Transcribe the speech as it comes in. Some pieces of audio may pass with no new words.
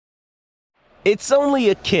It's only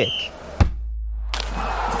a kick,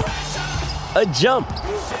 a jump,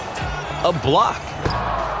 a block.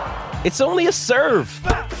 It's only a serve.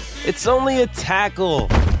 It's only a tackle,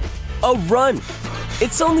 a run.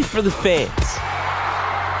 It's only for the fans.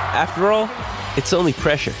 After all, it's only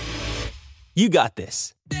pressure. You got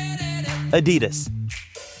this. Adidas.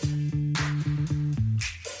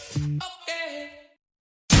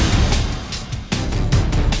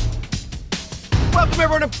 Welcome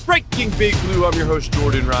everyone to Breaking Big Blue. I'm your host,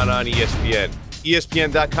 Jordan Ron on ESPN.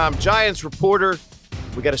 ESPN.com Giants reporter.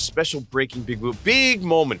 We got a special Breaking Big Blue. Big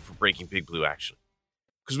moment for Breaking Big Blue, actually.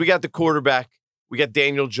 Because we got the quarterback. We got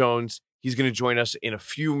Daniel Jones. He's going to join us in a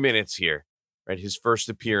few minutes here. Right, his first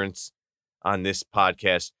appearance on this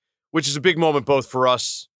podcast, which is a big moment both for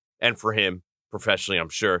us and for him professionally, I'm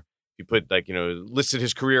sure. He put, listed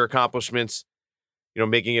his career accomplishments,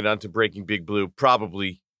 making it onto Breaking Big Blue,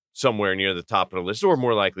 probably somewhere near the top of the list, or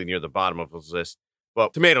more likely near the bottom of his list. Well,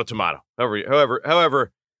 tomato.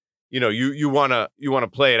 However, you want to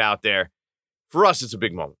play it out there. For us, it's a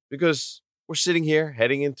big moment because we're sitting here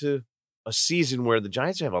heading into a season where the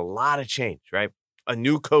Giants have a lot of change, right? A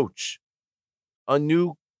new coach, a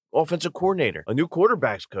new offensive coordinator, a new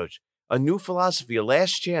quarterbacks coach, a new philosophy, a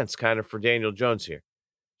last chance kind of for Daniel Jones here.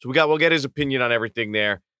 So we'll get his opinion on everything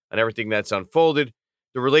there, on everything that's unfolded,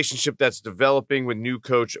 the relationship that's developing with new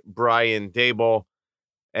coach Brian Daboll.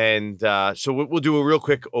 And so we'll do a real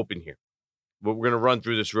quick open here. We're going to run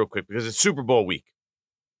through this real quick because it's Super Bowl week.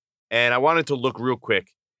 And I wanted to look real quick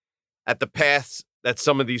at the paths that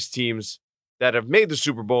some of these teams that have made the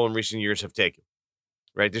Super Bowl in recent years have taken.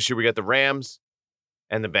 Right? This year we got the Rams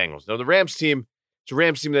and the Bengals. Now, the Rams team, it's a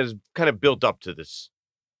Rams team that has kind of built up to this,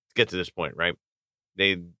 to get to this point, right?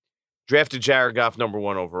 They drafted Jared Goff number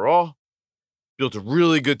 1 overall, built a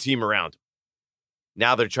really good team around him.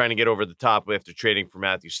 Now they're trying to get over the top after trading for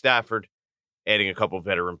Matthew Stafford, adding a couple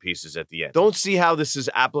veteran pieces at the end. Don't see how this is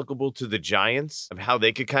applicable to the Giants, of how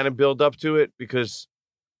they could kind of build up to it, because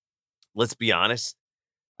let's be honest,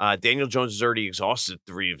 Daniel Jones has already exhausted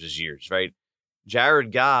 3 of his years, right?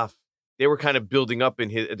 Jared Goff, they were kind of building up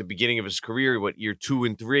at the beginning of his career, year 2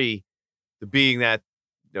 and 3, to being that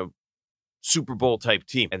Super Bowl type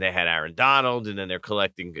team. And they had Aaron Donald, and then they're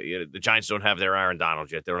collecting. The Giants don't have their Aaron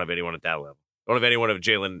Donald yet. They don't have anyone at that level. They don't have anyone of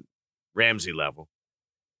Jalen Ramsey level.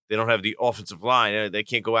 They don't have the offensive line. They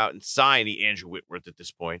can't go out and sign the Andrew Whitworth at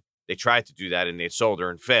this point. They tried to do that, and Nate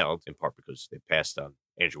Solder, and failed, in part because they passed on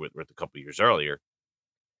Andrew Whitworth a couple of years earlier.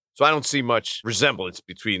 So I don't see much resemblance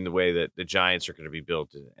between the way that the Giants are going to be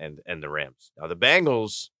built and the Rams. Now, the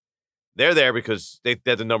Bengals, they're there because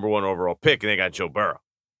they're the number 1 overall pick, and they got Joe Burrow.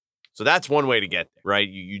 So that's one way to get there, right?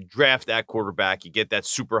 You draft that quarterback, you get that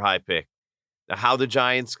super high pick. Now, how the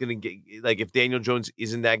Giants going to get, if Daniel Jones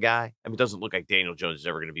isn't that guy, it doesn't look like Daniel Jones is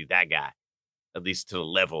ever going to be that guy, at least to the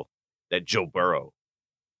level that Joe Burrow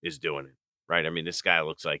is doing it, right? This guy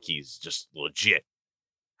looks like he's just legit.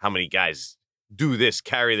 How many guys do this,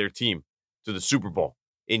 carry their team to the Super Bowl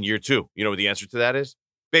in year 2? You know what the answer to that is?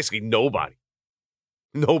 Basically nobody.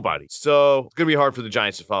 Nobody. So it's going to be hard for the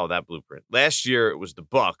Giants to follow that blueprint. Last year, it was the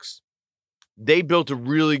Bucs. They built a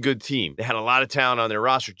really good team. They had a lot of talent on their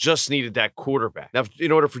roster, just needed that quarterback. Now,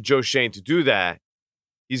 in order for Joe Schoen to do that,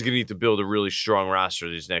 he's going to need to build a really strong roster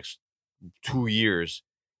these next 2 years.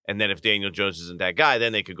 And then if Daniel Jones isn't that guy,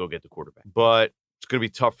 then they could go get the quarterback. But it's going to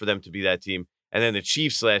be tough for them to be that team. And then the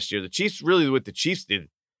Chiefs last year, what the Chiefs did,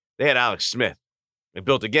 they had Alex Smith. They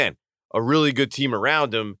built, again, a really good team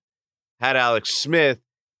around him, had Alex Smith,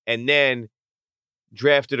 and then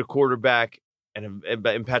drafted a quarterback and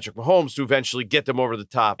Patrick Mahomes to eventually get them over the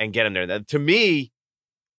top and get him there. That, to me,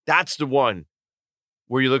 that's the one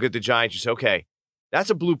where you look at the Giants, you say, okay, that's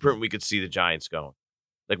a blueprint we could see the Giants going,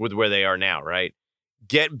 with where they are now, right?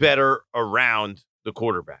 Get better around the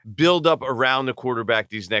quarterback. Build up around the quarterback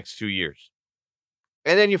these next 2 years.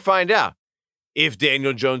 And then you find out if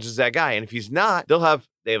Daniel Jones is that guy. And if he's not, they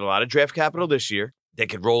have a lot of draft capital this year. They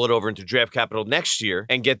could roll it over into draft capital next year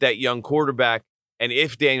and get that young quarterback. And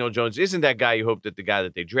if Daniel Jones isn't that guy, you hope that the guy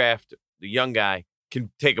that they draft, the young guy,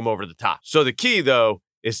 can take him over the top. So the key, though,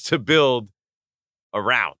 is to build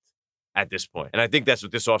around at this point. And I think that's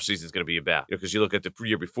what this offseason is going to be about. Because you look at the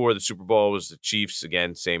year before, the Super Bowl was the Chiefs,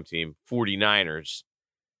 again, same team, 49ers.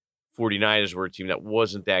 49ers were a team that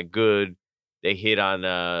wasn't that good. They hit on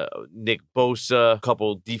Nick Bosa, a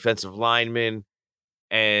couple defensive linemen,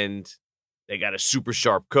 and they got a super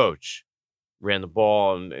sharp coach. Ran the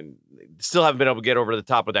ball and still haven't been able to get over the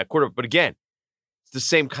top of that quarterback. But again, it's the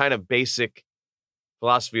same kind of basic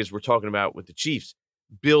philosophy as we're talking about with the Chiefs.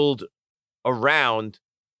 Build around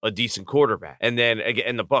a decent quarterback. And then again,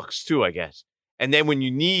 and the Bucs too, I guess. And then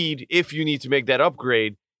if you need to make that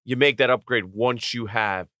upgrade, you make that upgrade once you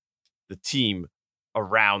have the team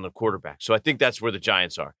around the quarterback. So I think that's where the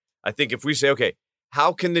Giants are. I think if we say, okay,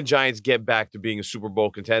 how can the Giants get back to being a Super Bowl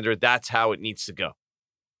contender? That's how it needs to go.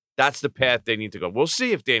 That's the path they need to go. We'll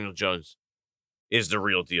see if Daniel Jones is the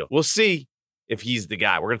real deal. We'll see if he's the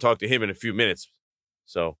guy. We're going to talk to him in a few minutes.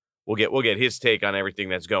 So we'll get his take on everything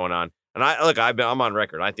that's going on. And I'm on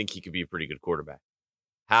record. I think he could be a pretty good quarterback.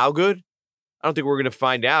 How good? I don't think we're going to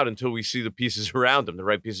find out until we see the pieces around him, the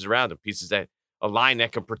right pieces around him, a line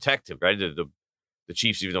that can protect him, right? The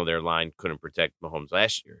Chiefs, even though their line couldn't protect Mahomes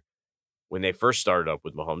last year, when they first started up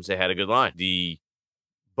with Mahomes, they had a good line. The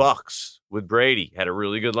Bucs with Brady had a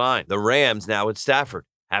really good line. The Rams now with Stafford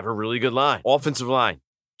have a really good line. Offensive line,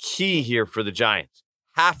 key here for the Giants.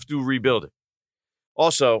 Have to rebuild it.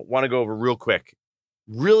 Also, want to go over real quick.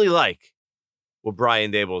 Really like what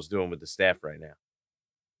Brian Daboll is doing with the staff right now.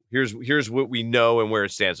 Here's what we know and where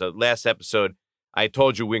it stands. So last episode, I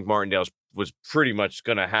told you Wink Martindale was pretty much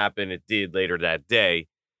going to happen. It did later that day.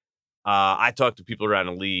 I talked to people around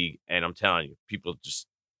the league, and I'm telling you, people just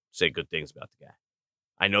say good things about the guy.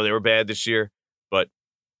 I know they were bad this year, but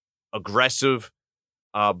aggressive,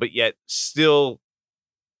 but yet still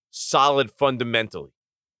solid fundamentally.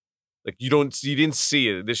 Like you didn't see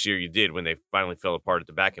it this year. You did when they finally fell apart at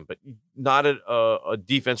the back end, but not a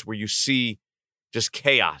defense where you see just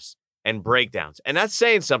chaos and breakdowns. And that's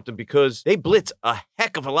saying something because they blitz a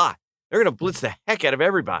heck of a lot. They're going to blitz the heck out of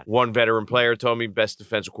everybody. One veteran player told me best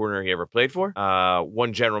defensive coordinator he ever played for.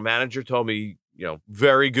 One general manager told me,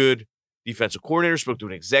 very good defensive coordinator. Spoke to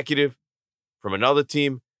an executive from another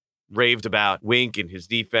team, raved about Wink and his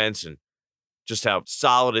defense and just how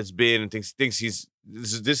solid it's been, and thinks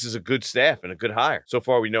this is a good staff and a good hire. So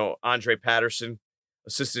far, we know Andre Patterson,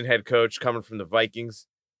 assistant head coach coming from the Vikings.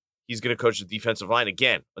 He's going to coach the defensive line.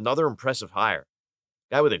 Again, another impressive hire.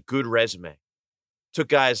 Guy with a good resume. Took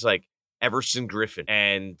guys like Everson Griffin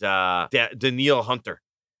and Danielle Hunter,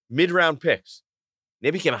 mid-round picks.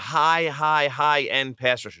 They became high-end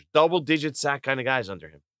pass rushers, double-digit sack kind of guys under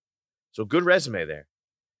him. So good resume there.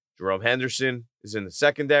 Jerome Henderson is in the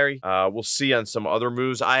secondary. We'll see on some other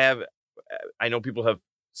moves. I know people have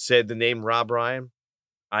said the name Rob Ryan.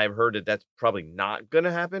 I've heard that that's probably not going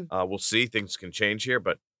to happen. We'll see. Things can change here,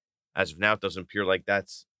 but as of now, it doesn't appear like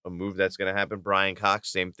that's a move that's going to happen. Brian Cox,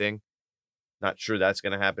 same thing. Not sure that's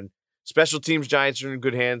going to happen. Special teams, Giants are in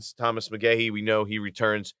good hands. Thomas McGahee, we know he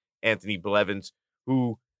returns. Anthony Blevins,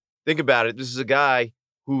 who, think about it, this is a guy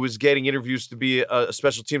who was getting interviews to be a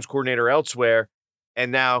special teams coordinator elsewhere,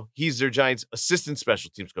 and now he's their Giants assistant special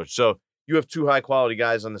teams coach. So you have two high-quality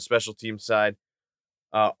guys on the special teams side.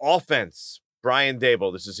 Offense, Brian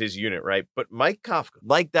Daboll, this is his unit, right? But Mike Kafka,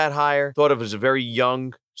 like that hire, thought of as a very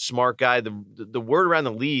young, smart guy. The word around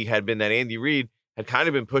the league had been that Andy Reid had kind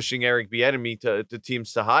of been pushing Eric Bieniemy to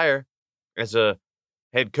teams to hire as a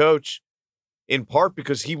head coach, in part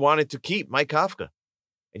because he wanted to keep Mike Kafka.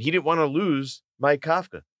 And he didn't want to lose Mike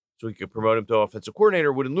Kafka. So he could promote him to offensive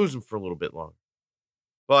coordinator, wouldn't lose him for a little bit longer.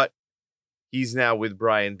 But he's now with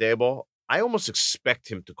Brian Daboll. I almost expect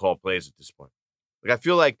him to call plays at this point. Like, I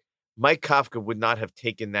feel like Mike Kafka would not have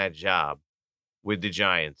taken that job with the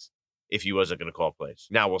Giants if he wasn't going to call plays.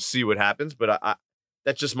 Now, we'll see what happens, but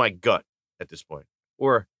that's just my gut at this point.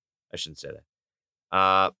 Or I shouldn't say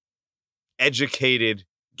that. Educated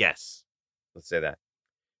guess. Let's say that.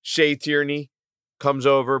 Shea Tierney comes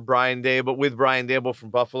over with Brian Daboll from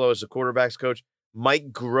Buffalo as the quarterback's coach.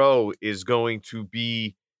 Mike Groh is going to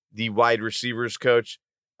be the wide receivers coach.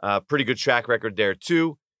 Pretty good track record there,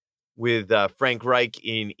 too, with Frank Reich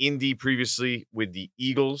in Indy, previously with the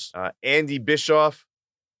Eagles. Andy Bischoff,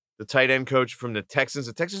 the tight end coach from the Texans.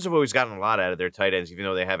 The Texans have always gotten a lot out of their tight ends, even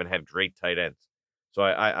though they haven't had great tight ends. So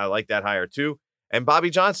I like that hire, too. And Bobby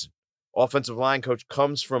Johnson, offensive line coach,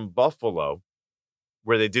 comes from Buffalo,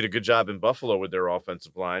 where they did a good job in Buffalo with their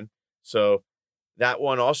offensive line. So that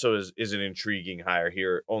one also is an intriguing hire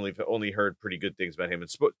here. Only heard pretty good things about him.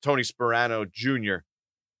 And Tony Sperano Jr.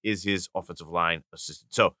 is his offensive line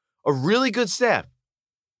assistant. So a really good staff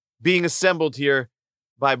being assembled here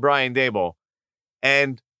by Brian Daboll.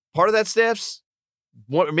 And part of that staff's,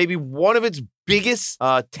 maybe one of its biggest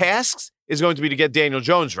tasks is going to be to get Daniel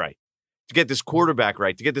Jones right, to get this quarterback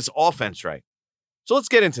right, to get this offense right. So let's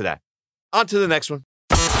get into that. On to the next one.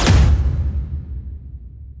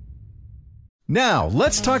 Now,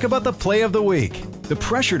 let's talk about the play of the week. The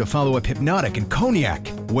pressure to follow up Hypnotic and Cognac,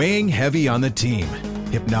 weighing heavy on the team.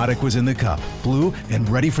 Hypnotic was in the cup, blue, and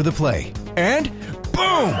ready for the play. And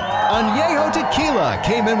boom! Añejo Tequila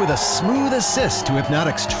came in with a smooth assist to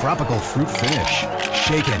Hypnotic's tropical fruit finish.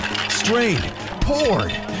 Shaken, strained,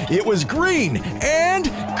 poured. It was green and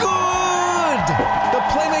good! The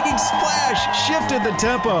playmaking splash shifted the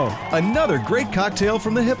tempo. Another great cocktail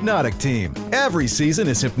from the Hypnotic team. Every season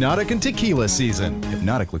is Hypnotic and Tequila season.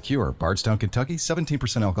 Hypnotic Liqueur, Bardstown, Kentucky,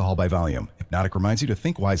 17% alcohol by volume. Hypnotic reminds you to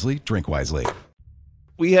think wisely, drink wisely.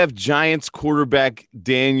 We have Giants quarterback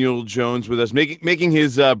Daniel Jones with us, making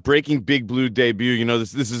his Breaking Big Blue debut. You know,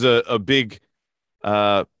 this is a big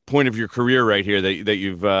point of your career right here that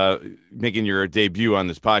you've making your debut on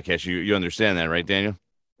this podcast. You understand that, right, Daniel?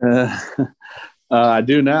 I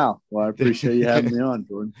do now. Well, I appreciate you having me on,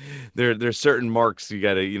 Jordan. There's certain marks you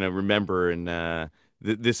got to remember, and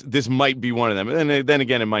this might be one of them. And then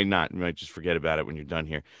again, it might not. You might just forget about it when you're done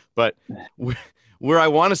here. But where I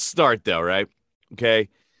want to start, though, right? Okay,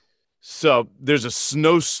 so there's a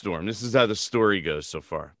snowstorm. This is how the story goes so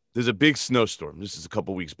far. There's a big snowstorm. This is a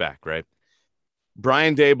couple weeks back, right?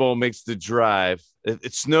 Brian Daboll makes the drive.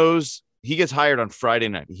 It snows. He gets hired on Friday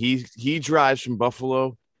night. He drives from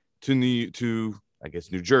Buffalo to New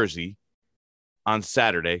Jersey on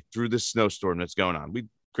Saturday through the snowstorm that's going on.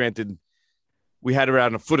 We had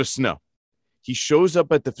around a foot of snow. He shows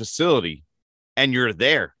up at the facility, and you're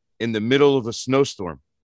there in the middle of a snowstorm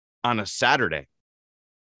on a Saturday.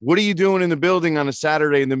 What are you doing in the building on a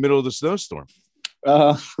Saturday in the middle of the snowstorm?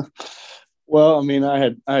 Well, I mean,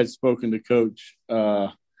 I had spoken to Coach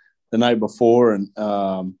the night before, and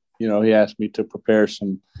he asked me to prepare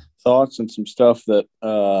some thoughts and some stuff that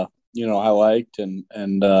I liked and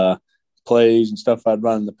plays and stuff I'd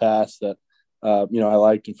run in the past that I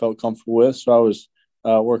liked and felt comfortable with. So I was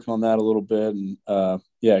working on that a little bit, and I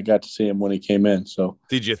got to see him when he came in. So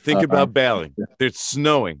did you think about bailing? It's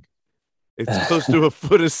snowing. It's close to a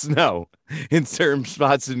foot of snow in certain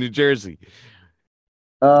spots in New Jersey.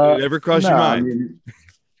 Did it ever cross your mind? I mean,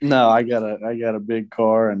 no, I got a big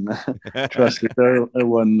car, and trust me, it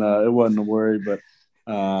wasn't a worry. But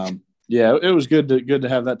it was good to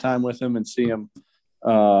have that time with him and see him,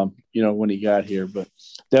 when he got here. But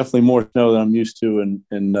definitely more snow than I'm used to in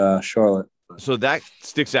Charlotte. So that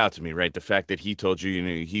sticks out to me, right? The fact that he told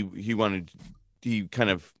you, he kind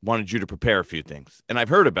of wanted you to prepare a few things. And I've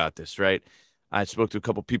heard about this, right? I spoke to a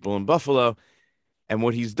couple people in Buffalo, and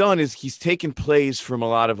what he's done is he's taken plays from a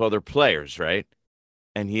lot of other players, right?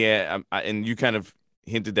 And and you kind of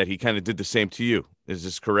hinted that he kind of did the same to you. Is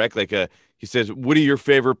this correct? Like he says, what are your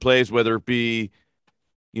favorite plays, whether it be,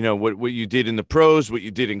 what you did in the pros, what you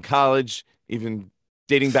did in college, even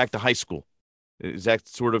dating back to high school? Is that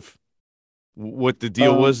sort of what the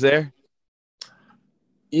deal was there?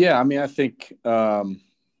 Yeah, I mean, I think, leaning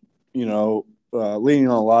on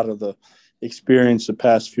a lot of the experience the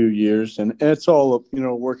past few years, and it's all,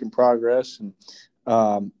 work in progress. And,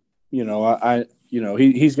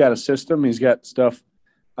 he's got a system. He's got stuff,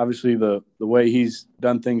 obviously, the way he's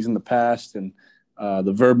done things in the past, and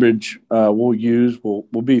the verbiage we'll use will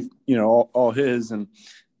be, all his. And,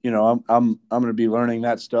 I'm going to be learning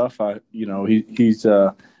that stuff. He's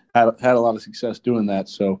had a lot of success doing that.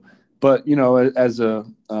 So, but, as I've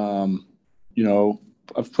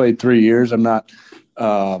played 3 years. I'm not,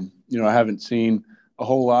 I haven't seen a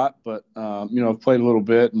whole lot, but, I've played a little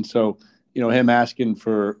bit. And so, him asking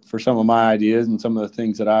for some of my ideas and some of the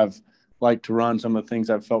things that I've liked to run, some of the things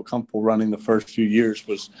I've felt comfortable running the first few years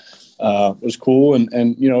was cool. And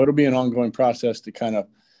it'll be an ongoing process to kind of,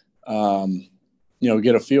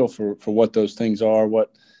 get a feel for what those things are, what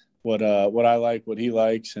I like, what he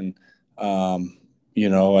likes. And, we'll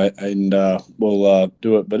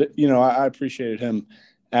do it. But, I appreciated him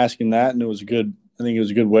asking that, and I think it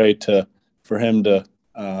was a good way for him to,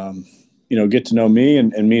 get to know me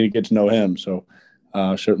and me to get to know him. So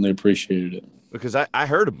certainly appreciated it. Because I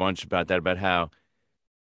heard a bunch about that, about how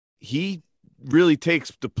he really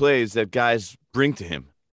takes the plays that guys bring to him,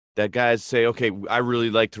 that guys say, okay, I really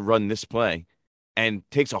like to run this play, and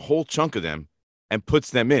takes a whole chunk of them and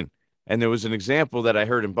puts them in. And there was an example that I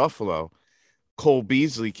heard in Buffalo. Cole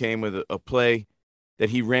Beasley came with a play that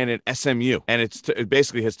he ran at SMU, and it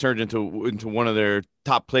basically has turned into one of their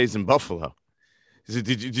top plays in Buffalo.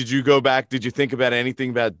 Did you go back? Did you think about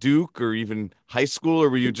anything about Duke or even high school, or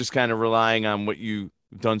were you just kind of relying on what you've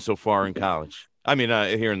done so far in college? I mean,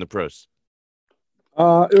 here in the pros.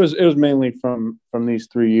 It was mainly from these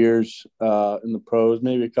 3 years in the pros.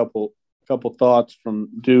 Maybe a couple thoughts from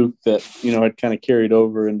Duke that had kind of carried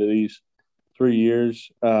over into these 3 years.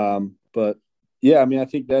 But yeah, I mean, I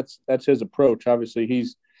think that's his approach. Obviously, he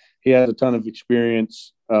has a ton of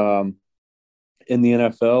experience in the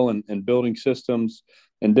NFL and building systems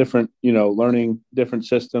and different, learning different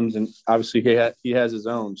systems. And obviously he has his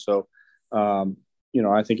own. So,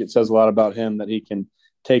 I think it says a lot about him that he can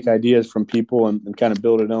take ideas from people and kind of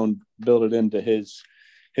build it into his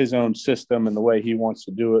own system and the way he wants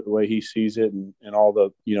to do it, the way he sees it, and all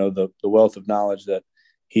the, the wealth of knowledge that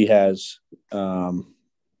he has,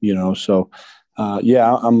 so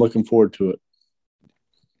I'm looking forward to it.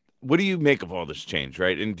 What do you make of all this change,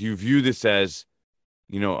 right? And do you view this as,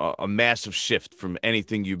 a massive shift from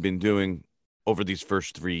anything you've been doing over these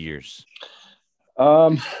first 3 years?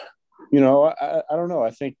 I don't know.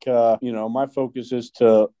 I think, my focus is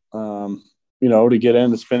to, to get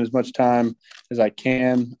in, to spend as much time as I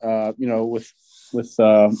can, with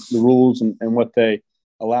the rules and what they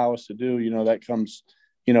allow us to do. That comes,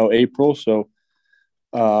 April. So,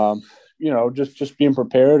 just being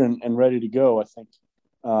prepared and ready to go. I think,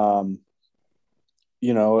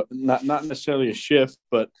 not necessarily a shift,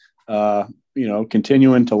 but,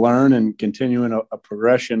 continuing to learn and continuing a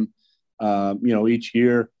progression, each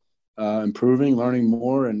year, improving, learning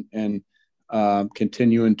more, and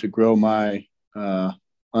continuing to grow my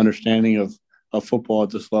understanding of football at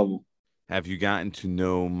this level. Have you gotten to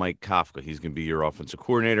know Mike Kafka? He's going to be your offensive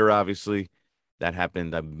coordinator, obviously. That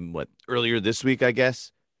happened, earlier this week, I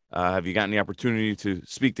guess. Have you gotten the opportunity to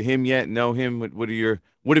speak to him yet? Know him? What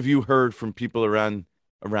have you heard from people around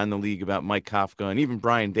the league about Mike Kafka and even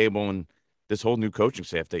Brian Daboll and this whole new coaching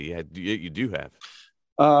staff that you do have?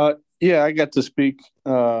 I got to speak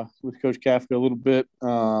with Coach Kafka a little bit.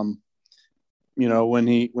 When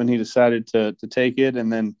he decided to take it,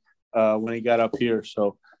 and then when he got up here.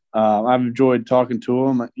 So I've enjoyed talking to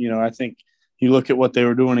him. I think you look at what they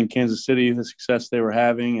were doing in Kansas City, the success they were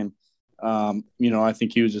having, and I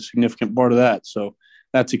think he was a significant part of that. So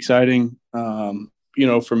that's exciting,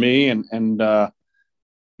 for me, and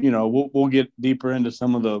we'll get deeper into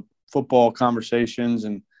some of the football conversations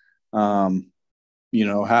and how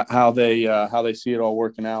they see it all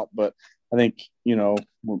working out. But I think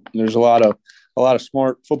there's a lot of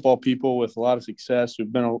smart football people with a lot of success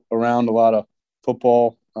who've been around a lot of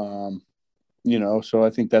football. So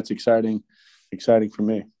I think that's exciting for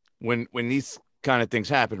me. When these kind of things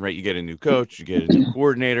happen, right? You get a new coach, you get a new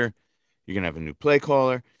coordinator, you're gonna have a new play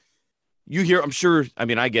caller. You hear, I'm sure. I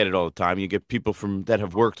mean, I get it all the time. You get people that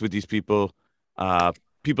have worked with these people,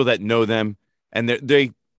 people that know them, and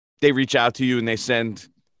they reach out to you and they send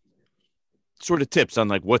sort of tips on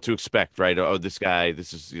like what to expect, right? Oh, this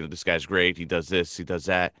guy's great. He does this, he does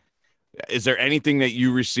that. Is there anything that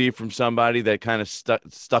you received from somebody that kind of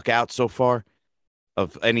stuck out so far,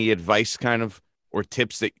 of any advice kind of or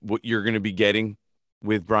tips that what you're going to be getting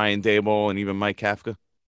with Brian Daboll and even Mike Kafka?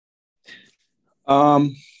 I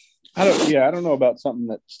don't know about something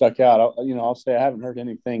that stuck out. I'll say I haven't heard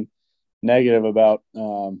anything negative about,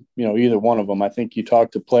 either one of them. I think you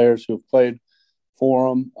talk to players who have played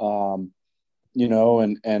for them,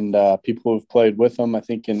 and people who've played with them. I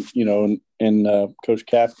think in Coach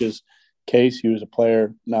Kafka's case, he was a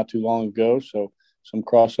player not too long ago, so some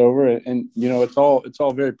crossover, and it's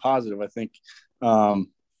all very positive. I think,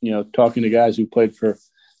 talking to guys who played for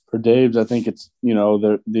Dave's, I think it's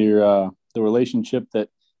the relationship that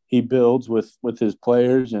he builds with his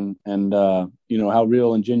players and how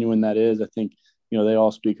real and genuine that is. I think they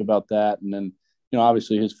all speak about that, and then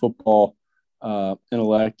obviously his football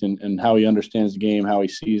intellect and how he understands the game, how he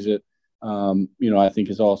sees it. I think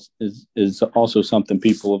is also something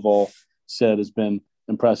people have all said has been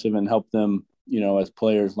impressive and helped them, as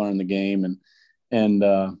players learn the game and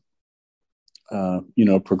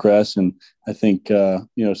progress. And I think,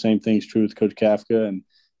 same thing's true with Coach Kafka and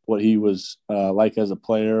what he was like as a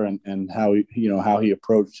player and how he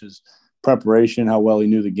approached his preparation, how well he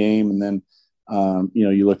knew the game. And then,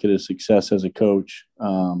 you look at his success as a coach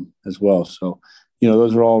as well. So,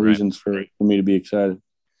 those are all reasons for me to be excited.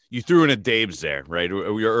 You threw in a Dabes there, right?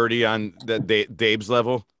 We're already on the Dabes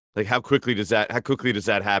level. Like, how quickly does that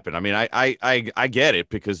happen? I mean, I get it,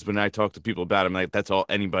 because when I talk to people about him, like, that's all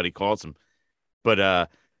anybody calls him. But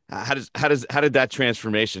how did that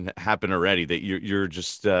transformation happen already, that you're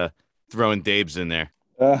just throwing Dabes in there?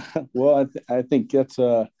 Well, I think that's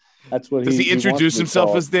what does he introduce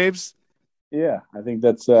himself as Dabes? Yeah, I think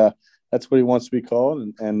that's what he wants to be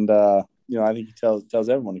called, and I think he tells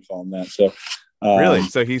everyone to call him that. So really,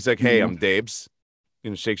 so he's like, "Hey, I'm Dabes,"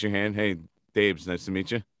 shakes your hand. "Hey, Dabes, nice to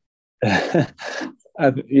meet you."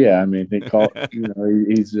 I mean, they call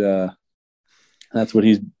he's that's what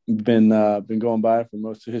he's been going by for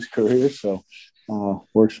most of his career. So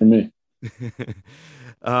works for me.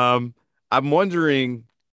 I'm wondering,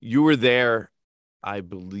 you were there, I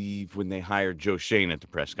believe, when they hired Joe Schoen at the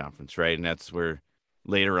press conference, right? And that's where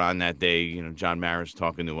later on that day, John Mara's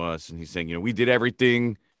talking to us, and he's saying, we did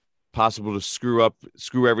everything possible to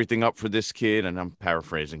screw everything up for this kid. And I'm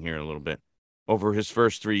paraphrasing here a little bit. over his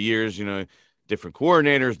first 3 years, different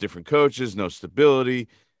coordinators, different coaches, no stability,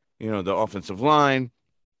 the offensive line.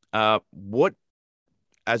 What,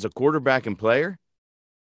 as a quarterback and player,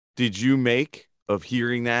 did you make of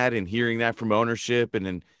hearing that and hearing that from ownership and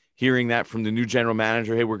then hearing that from the new general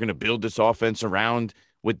manager? Hey, we're going to build this offense around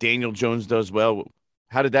what Daniel Jones does well.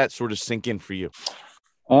 How did that sort of sink in for you?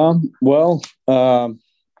 I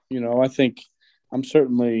think I'm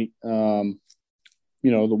certainly, the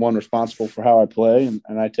one responsible for how I play,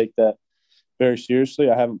 and I take that very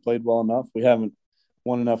seriously. I haven't played well enough. We haven't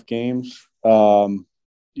won enough games, to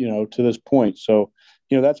this point. So,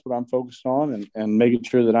 that's what I'm focused on, and making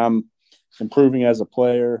sure that I'm improving as a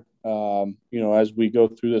player, as we go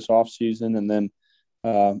through this off season and then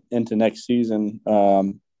into next season,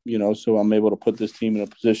 so I'm able to put this team in a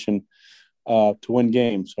position to win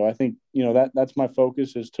games. So I think, that's my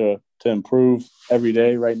focus, is to improve every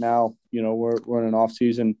day. Right now, we're in an off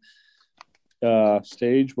season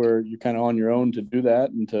stage where you're kind of on your own to do that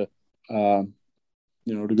and to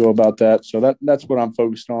go about that. So that's what I'm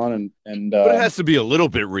focused on. But it has to be a little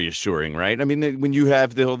bit reassuring, right? I mean, when you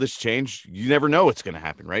have all this change, you never know what's going to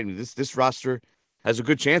happen, right? I mean, this roster has a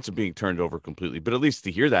good chance of being turned over completely. But at least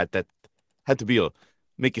to hear that had to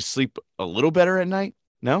make you sleep a little better at night.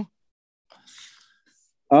 No?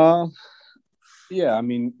 Yeah. I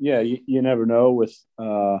mean, yeah, you never know with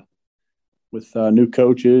new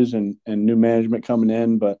coaches and new management coming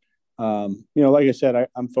in, but like I said,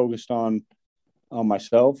 I'm focused on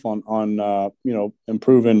myself, on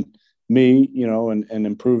improving me, and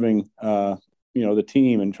improving the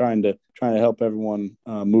team, and trying to help everyone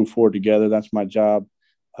move forward together. That's my job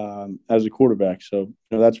as a quarterback. So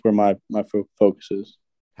that's where my focus is.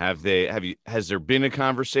 Has there been a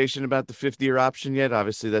conversation about the 5th-year option yet?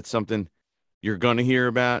 Obviously, that's something you're going to hear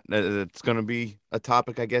about. It's going to be a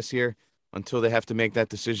topic, I guess, here until they have to make that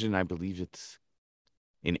decision. I believe it's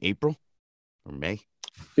in April or May.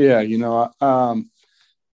 Yeah, we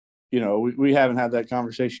haven't had that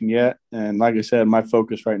conversation yet. And like I said, my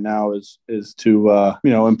focus right now is to,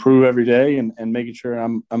 improve every day and making sure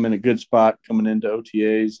I'm in a good spot coming into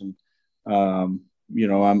OTAs. And,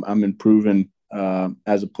 I'm improving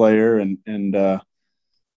as a player. And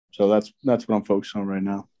so that's what I'm focused on right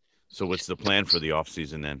now. So what's the plan for the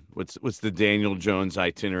offseason then? What's the Daniel Jones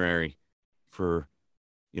itinerary for,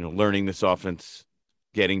 learning this offense,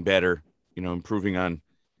 getting better, improving on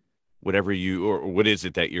whatever or what is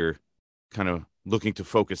it that you're kind of looking to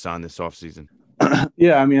focus on this offseason?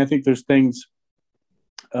 Yeah, I mean, I think there's things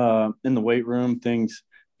in the weight room, things,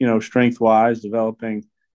 strength-wise, developing,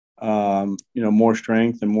 more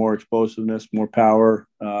strength and more explosiveness, more power,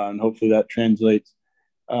 and hopefully that translates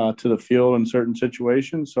to the field in certain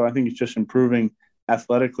situations. So I think it's just improving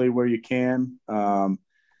athletically where you can, and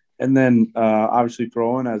then obviously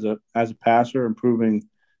throwing as a passer, improving,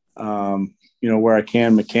 where I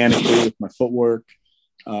can mechanically with my footwork,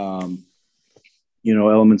 elements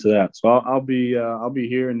of that. So I'll be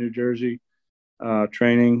here in New Jersey,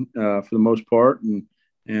 training for the most part, and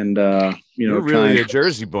you're really a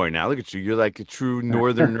Jersey boy now. Look at you. You're like a true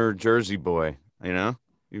northerner Jersey boy.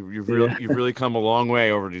 You've really come a long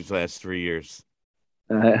way over these last 3 years.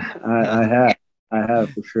 I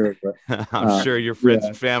have for sure. But I'm sure your friends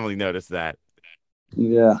and family noticed that.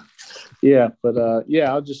 Yeah, but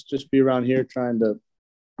I'll just be around here trying to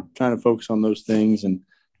focus on those things, and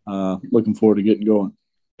looking forward to getting going.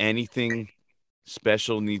 Anything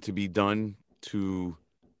special need to be done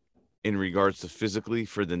in regards to physically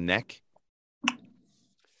for the neck?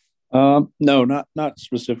 No, not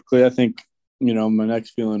specifically. I think my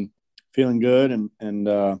neck's feeling good and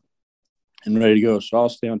ready to go. So I'll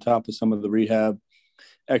stay on top of some of the rehab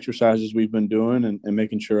exercises we've been doing, and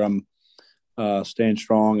making sure I'm staying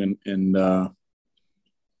strong and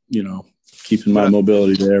keeping my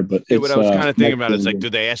mobility there. But what I was kind of thinking about is, like, do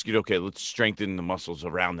they ask you, okay, let's strengthen the muscles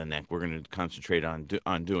around the neck? We're going to concentrate on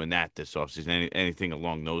doing that this offseason. Anything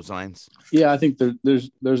along those lines? Yeah, I think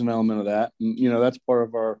there's an element of that. And, that's part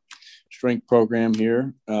of our strength program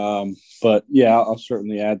here. But yeah, I'll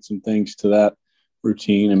certainly add some things to that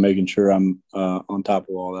routine and making sure I'm on top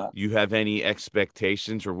of all that. You have any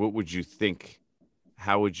expectations, or what would you think?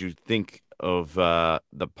 How would you think of how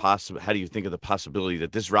do you think of the possibility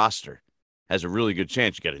that this roster has a really good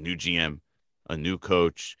chance? You got a new GM, a new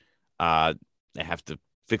coach. They have to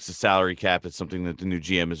fix the salary cap. It's something that the new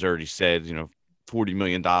GM has already said, $40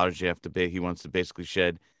 million you have to pay. He wants to basically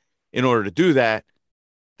shed. In order to do that,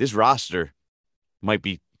 this roster might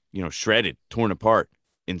be, shredded, torn apart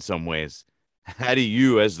in some ways. How do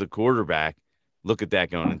you, as the quarterback, look at that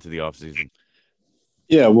going into the offseason?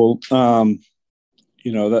 Yeah, well, that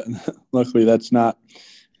luckily that's not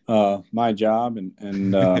my job,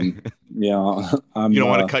 and I'm. You don't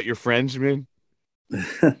want to cut your friends, man?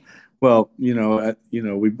 Well,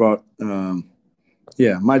 we brought.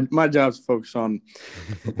 My job's focused on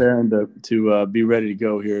preparing to be ready to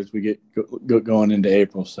go here as we get going into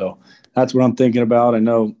April. So that's what I'm thinking about. I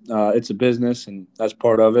know it's a business, and that's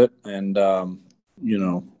part of it, and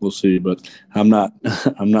we'll see. But I'm not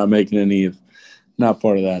I'm not making not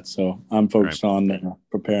part of that. So I'm focused on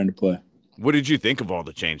preparing to play. What did you think of all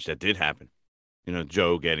the change that did happen?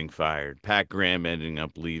 Joe getting fired, Pat Graham ending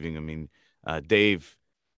up leaving. I mean, Dave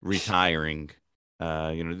retiring.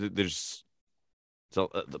 There's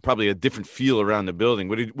probably a different feel around the building.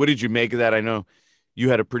 What did you make of that? I know you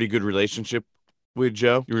had a pretty good relationship with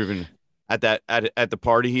Joe. You were even at the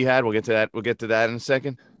party he had. We'll get to that. We'll get to that in a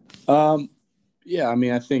second. Yeah, I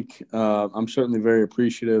mean, I think I'm certainly very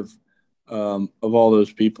appreciative of all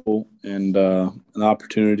those people and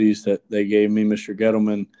opportunities that they gave me. Mr.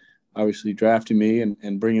 Gettleman obviously drafting me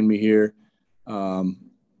and bringing me here, and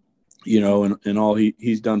all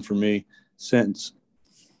he's done for me since.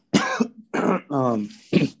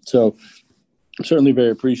 So certainly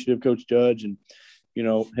very appreciative, Coach Judge, and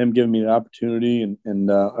him giving me the opportunity, and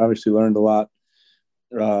obviously learned a lot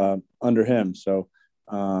under him. So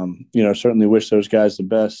certainly wish those guys the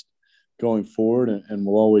best going forward, and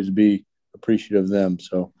will always be appreciative of them.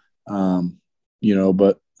 So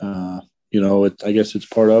I guess it's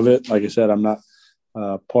part of it. Like I said, I'm not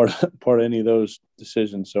part of any of those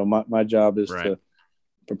decisions. So my job is to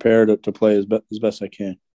prepare to play as best I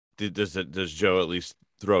can. Does Joe at least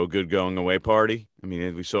throw a good going away party? I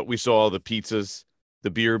mean, we saw all the pizzas,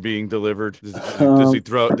 the beer being delivered. Does he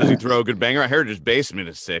throw a good banger? I heard his basement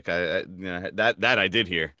is sick. That I did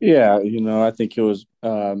hear. Yeah, I think it was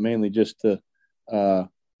mainly just to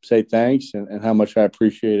say thanks and how much I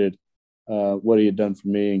appreciated what he had done for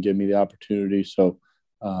me and give me the opportunity. So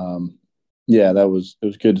it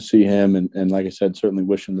was good to see him, and like I said, certainly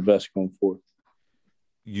wish him the best going forward.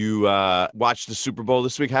 You watched the Super Bowl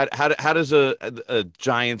this week. How does a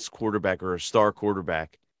Giants quarterback or a star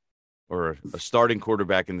quarterback or a starting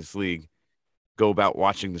quarterback in this league go about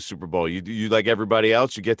watching the Super Bowl? You like everybody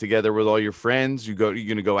else? You get together with all your friends. You're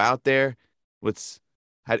gonna go out there. What's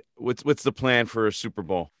the plan for a Super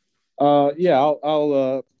Bowl?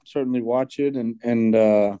 I'll certainly watch it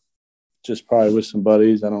and just probably with some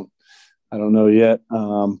buddies. I don't know yet,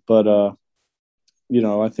 but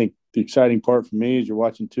I think the exciting part for me is you're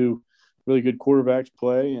watching two really good quarterbacks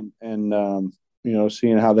play and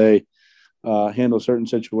seeing how they handle certain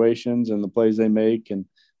situations and the plays they make. And,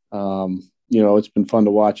 it's been fun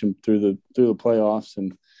to watch them through the playoffs.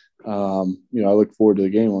 And, I look forward to the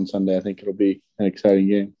game on Sunday. I think it'll be an exciting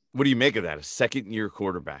game. What do you make of that? A second-year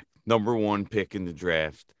quarterback, number one pick in the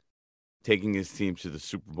draft, taking his team to the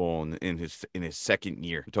Super Bowl in his second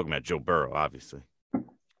year. We're talking about Joe Burrow, obviously.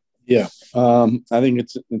 Yeah, I think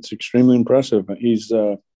it's extremely impressive. He's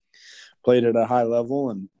played at a high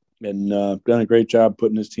level and done a great job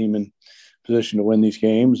putting his team in position to win these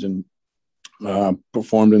games and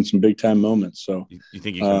performed in some big time moments. So you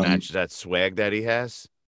think you can match that swag that he has?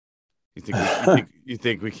 You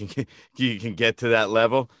think you can get to that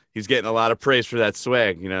level? He's getting a lot of praise for that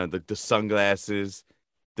swag. The sunglasses,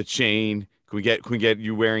 the chain. Can we get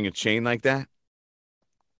you wearing a chain like that?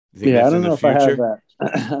 Yeah, I don't know if I have that.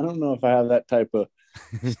 I don't know if I have that type of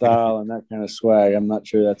style and that kind of swag. I'm not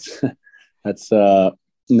sure that's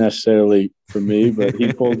necessarily for me, but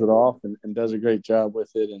he pulls it off and does a great job with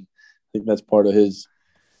it. And I think that's part of his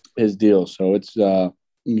deal. So it's, like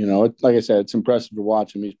I said, it's impressive to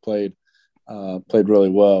watch him. He's played really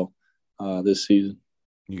well this season.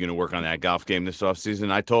 You're going to work on that golf game this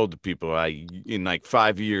offseason? I told the people in like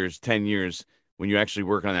 5 years, 10 years, when you actually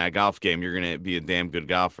work on that golf game, you're going to be a damn good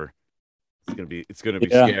golfer. It's going to be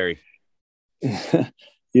scary.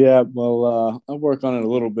 Yeah, well, I'll work on it a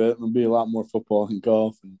little bit. There'll be a lot more football and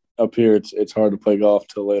golf. And up here, it's hard to play golf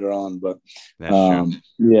till later on. But that's true.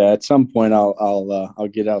 Yeah, at some point I'll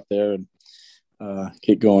get out there and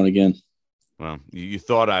get going again. Well, you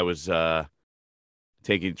thought I was trying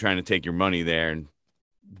to take your money there, and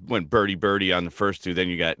went birdie on the first two. Then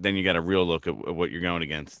you got a real look at what you're going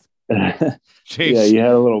against. Yeah, you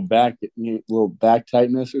had a little back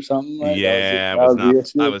tightness or something. Right? Yeah,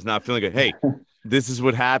 I was not feeling good. Hey, this is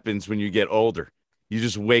what happens when you get older. You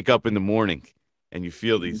just wake up in the morning and you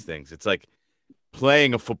feel these things. It's like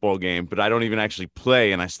playing a football game, but I don't even actually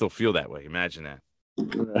play, and I still feel that way. Imagine that.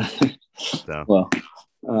 So.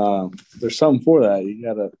 Well, there's something for that. You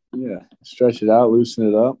gotta, stretch it out, loosen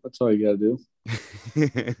it up. That's all you gotta do.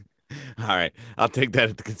 All right. I'll take that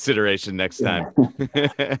into consideration next time.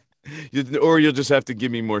 Or you'll just have to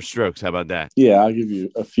give me more strokes. How about that? Yeah, I'll give you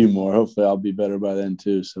a few more. Hopefully I'll be better by then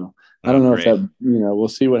too. So I don't know if that, we'll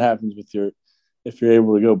see what happens with if you're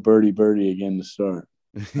able to go birdie again to start.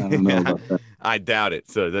 I don't know about that. I doubt it.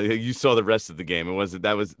 So you saw the rest of the game.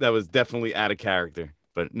 That was definitely out of character.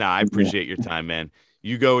 But no, I appreciate your time, man.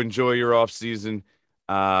 You go enjoy your off season,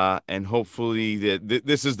 and hopefully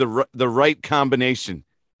this is the right combination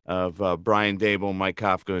of Brian Daboll, Mike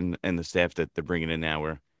Kafka, and the staff that they're bringing in now.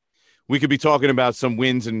 Where we could be talking about some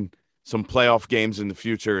wins and some playoff games in the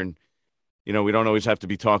future, and we don't always have to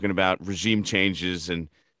be talking about regime changes and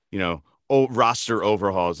roster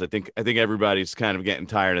overhauls. I think everybody's kind of getting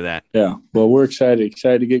tired of that. Yeah. Well, we're excited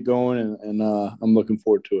to get going, and I'm looking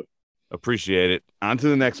forward to it. Appreciate it. On to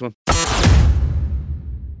the next one.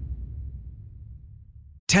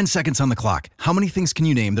 10 seconds on the clock. How many things can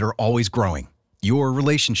you name that are always growing? Your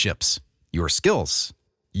relationships, your skills,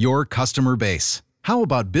 your customer base. How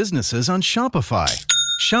about businesses on Shopify?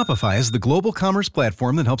 Shopify is the global commerce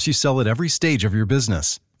platform that helps you sell at every stage of your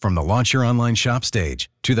business. From the launch your online shop stage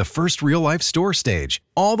to the first real-life store stage,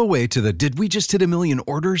 all the way to the did we just hit a million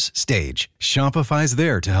orders stage, Shopify's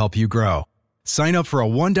there to help you grow. Sign up for a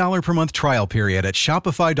 $1 per month trial period at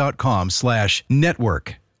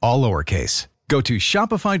shopify.com/network, all lowercase. Go to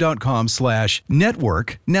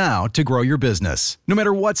shopify.com/network now to grow your business, no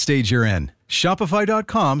matter what stage you're in.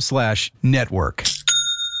 Shopify.com/network.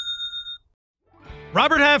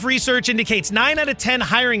 Robert Half research indicates 9 out of 10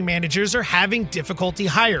 hiring managers are having difficulty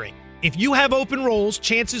hiring. If you have open roles,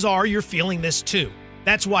 chances are you're feeling this too.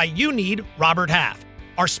 That's why you need Robert Half.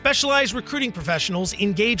 Our specialized recruiting professionals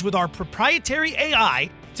engage with our proprietary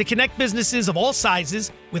AI to connect businesses of all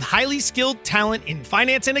sizes with highly skilled talent in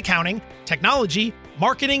finance and accounting, technology,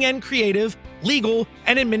 marketing and creative, legal,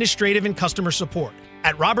 and administrative and customer support.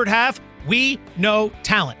 At Robert Half, we know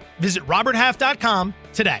talent. Visit roberthalf.com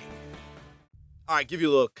today. All right, give you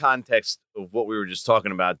a little context of what we were just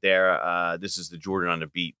talking about there. This is the Jordan on the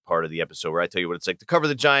Beat part of the episode where I tell you what it's like to cover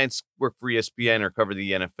the Giants, work for ESPN, or cover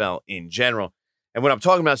the NFL in general. And what I'm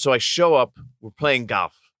talking about, so I show up, we're playing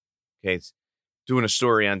golf. Okay, it's doing a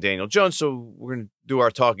story on Daniel Jones, so we're going to do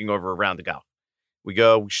our talking over around the golf. We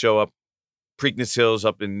show up, Preakness Hills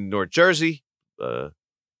up in North Jersey. The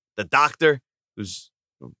doctor, who's,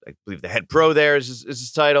 I believe, the head pro there is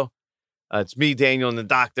his title. It's me, Daniel, and the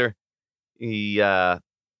doctor. They're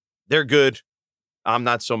good. I'm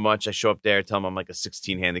not so much. I show up there, tell them I'm like a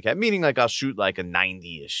 16 handicap, meaning like I'll shoot like a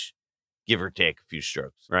 90-ish, give or take a few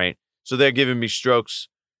strokes, right? So they're giving me strokes,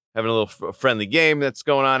 having a little friendly game that's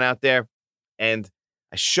going on out there. And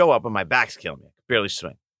I show up and my back's killing me. I can barely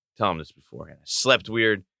swing. Tell them this beforehand. I slept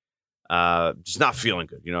weird. Just not feeling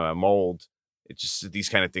good. I'm old. It's just these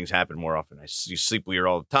kind of things happen more often. You sleep weird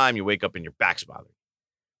all the time. You wake up and your back's bothering.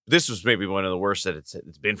 This was maybe one of the worst that it's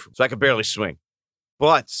been for me. So I could barely swing.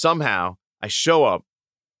 But somehow I show up.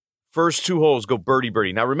 First 2 holes go birdie.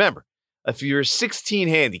 Now remember, if you're a 16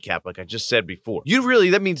 handicap, like I just said before,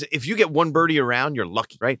 that means if you get 1 birdie around, you're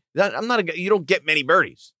lucky, right? You don't get many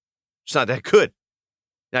birdies. It's not that good.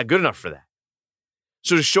 Not good enough for that.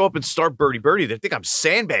 So to show up and start birdie, they think I'm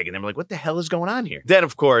sandbagging them. Like, what the hell is going on here? Then,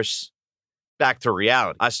 of course, back to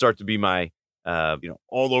reality. I start to be my,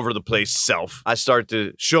 all over the place self. I start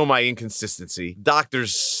to show my inconsistency.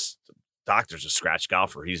 Doctor's a scratch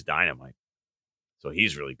golfer. He's dynamite. So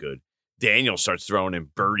he's really good. Daniel starts throwing in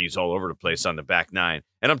birdies all over the place on the back 9.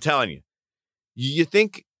 And I'm telling you, you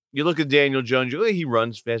think, you look at Daniel Jones, he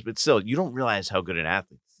runs fast, but still, you don't realize how good an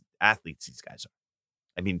athletes these guys are.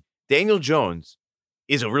 I mean, Daniel Jones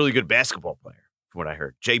is a really good basketball player, from what I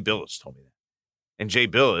heard. Jay Bilas told me that. And Jay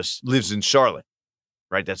Bilas lives in Charlotte,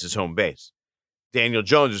 right? That's his home base. Daniel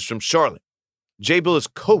Jones is from Charlotte. Jay Bilas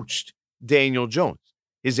coached Daniel Jones,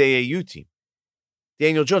 his AAU team.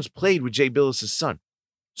 Daniel Jones played with Jay Bilas' son.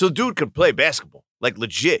 So the dude could play basketball, like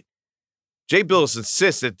legit. Jay Bilas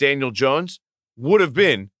insists that Daniel Jones would have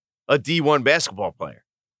been a D1 basketball player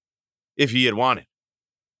if he had wanted.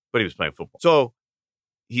 But he was playing football. So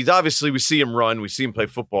he's obviously, we see him run, we see him play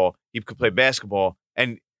football, he could play basketball,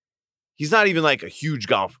 and he's not even like a huge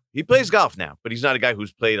golfer. He plays golf now, but he's not a guy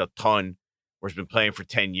who's played a ton or has been playing for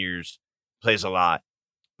 10 years, plays a lot.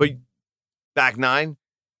 But back 9,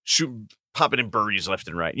 popping in birdies left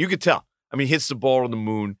and right. You could tell. I mean, hits the ball on the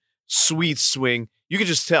moon, sweet swing. You could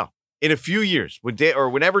just tell. In a few years,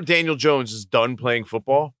 whenever Daniel Jones is done playing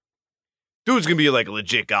football, dude's going to be like a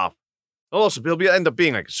legit golfer. He'll end up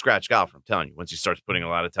being like a scratch golfer, I'm telling you, once he starts putting a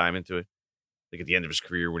lot of time into it. Like at the end of his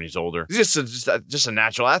career when he's older. He's just a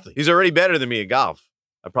natural athlete. He's already better than me at golf.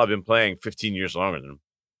 I've probably been playing 15 years longer than him.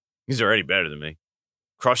 He's already better than me.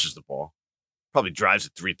 crushes the ball. Probably drives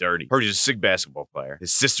at 330. Heard he's a sick basketball player.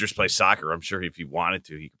 His sisters play soccer. I'm sure if he wanted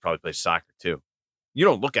to, he could probably play soccer too. You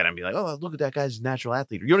don't look at him and be like, oh, look at that guy's a natural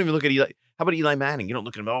athlete. Or you don't even look at Eli. How about Eli Manning? You don't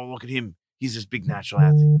look at him, oh, look at him. He's this big natural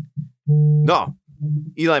athlete. No.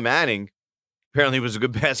 Eli Manning apparently was a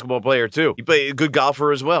good basketball player too. He played a good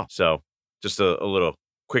golfer as well. So just a little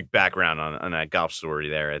quick background on that golf story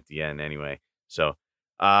there at the end anyway. So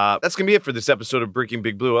that's going to be it for this episode of Breaking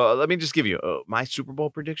Big Blue. Let me just give you my Super Bowl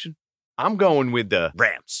prediction. I'm going with the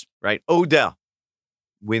Rams, right? Odell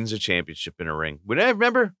wins a championship in a ring.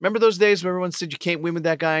 Remember those days where everyone said you can't win with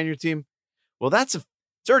that guy on your team? Well, it's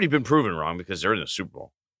already been proven wrong because they're in the Super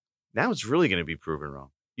Bowl. Now it's really going to be proven wrong.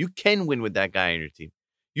 You can win with that guy on your team.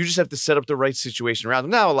 You just have to set up the right situation around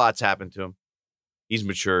him. Now a lot's happened to him. He's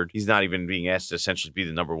matured. He's not even being asked to essentially be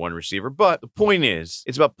the number one receiver. But the point is,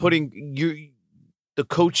 it's about putting the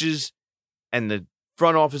coaches and the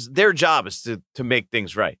front office, their job is to make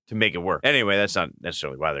things right, to make it work. Anyway, that's not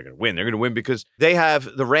necessarily why they're going to win. They're going to win because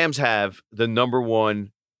the Rams have the number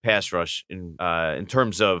one pass rush in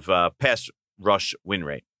terms of pass rush win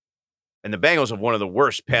rate. And the Bengals have one of the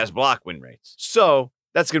worst pass block win rates. So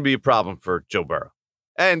that's going to be a problem for Joe Burrow.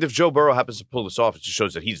 And if Joe Burrow happens to pull this off, it just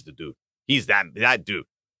shows that he's the dude. He's that dude.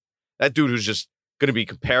 That dude who's just going to be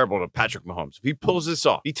comparable to Patrick Mahomes. If he pulls this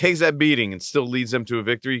off, he takes that beating and still leads them to a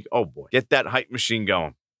victory, oh boy, get that hype machine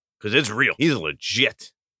going because it's real. He's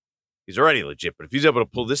legit. He's already legit, but if he's able to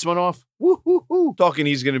pull this one off, woo-hoo-hoo, talking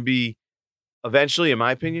he's going to be eventually, in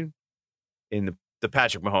my opinion, in the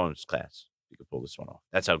Patrick Mahomes class. He could pull this one off.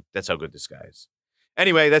 That's how good this guy is.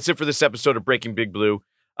 Anyway, that's it for this episode of Breaking Big Blue.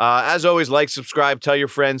 As always, like, subscribe, tell your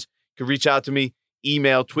friends. You can reach out to me,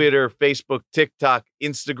 email, Twitter, Facebook, TikTok,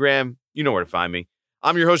 Instagram. You know where to find me.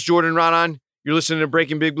 I'm your host, Jordan Raanan. You're listening to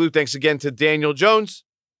Breaking Big Blue. Thanks again to Daniel Jones.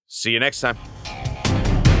 See you next time.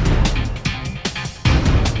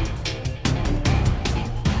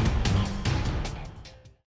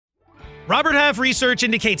 Robert Half research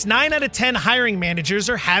indicates 9 out of 10 hiring managers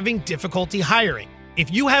are having difficulty hiring.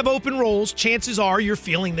 If you have open roles, chances are you're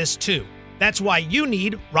feeling this too. That's why you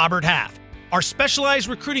need Robert Half. Our specialized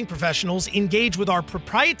recruiting professionals engage with our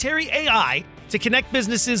proprietary AI to connect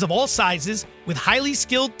businesses of all sizes with highly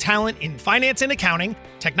skilled talent in finance and accounting,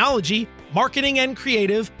 technology, marketing and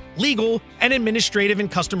creative, legal, and administrative and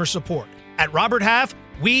customer support. At Robert Half,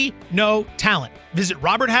 we know talent. Visit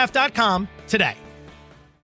roberthalf.com today.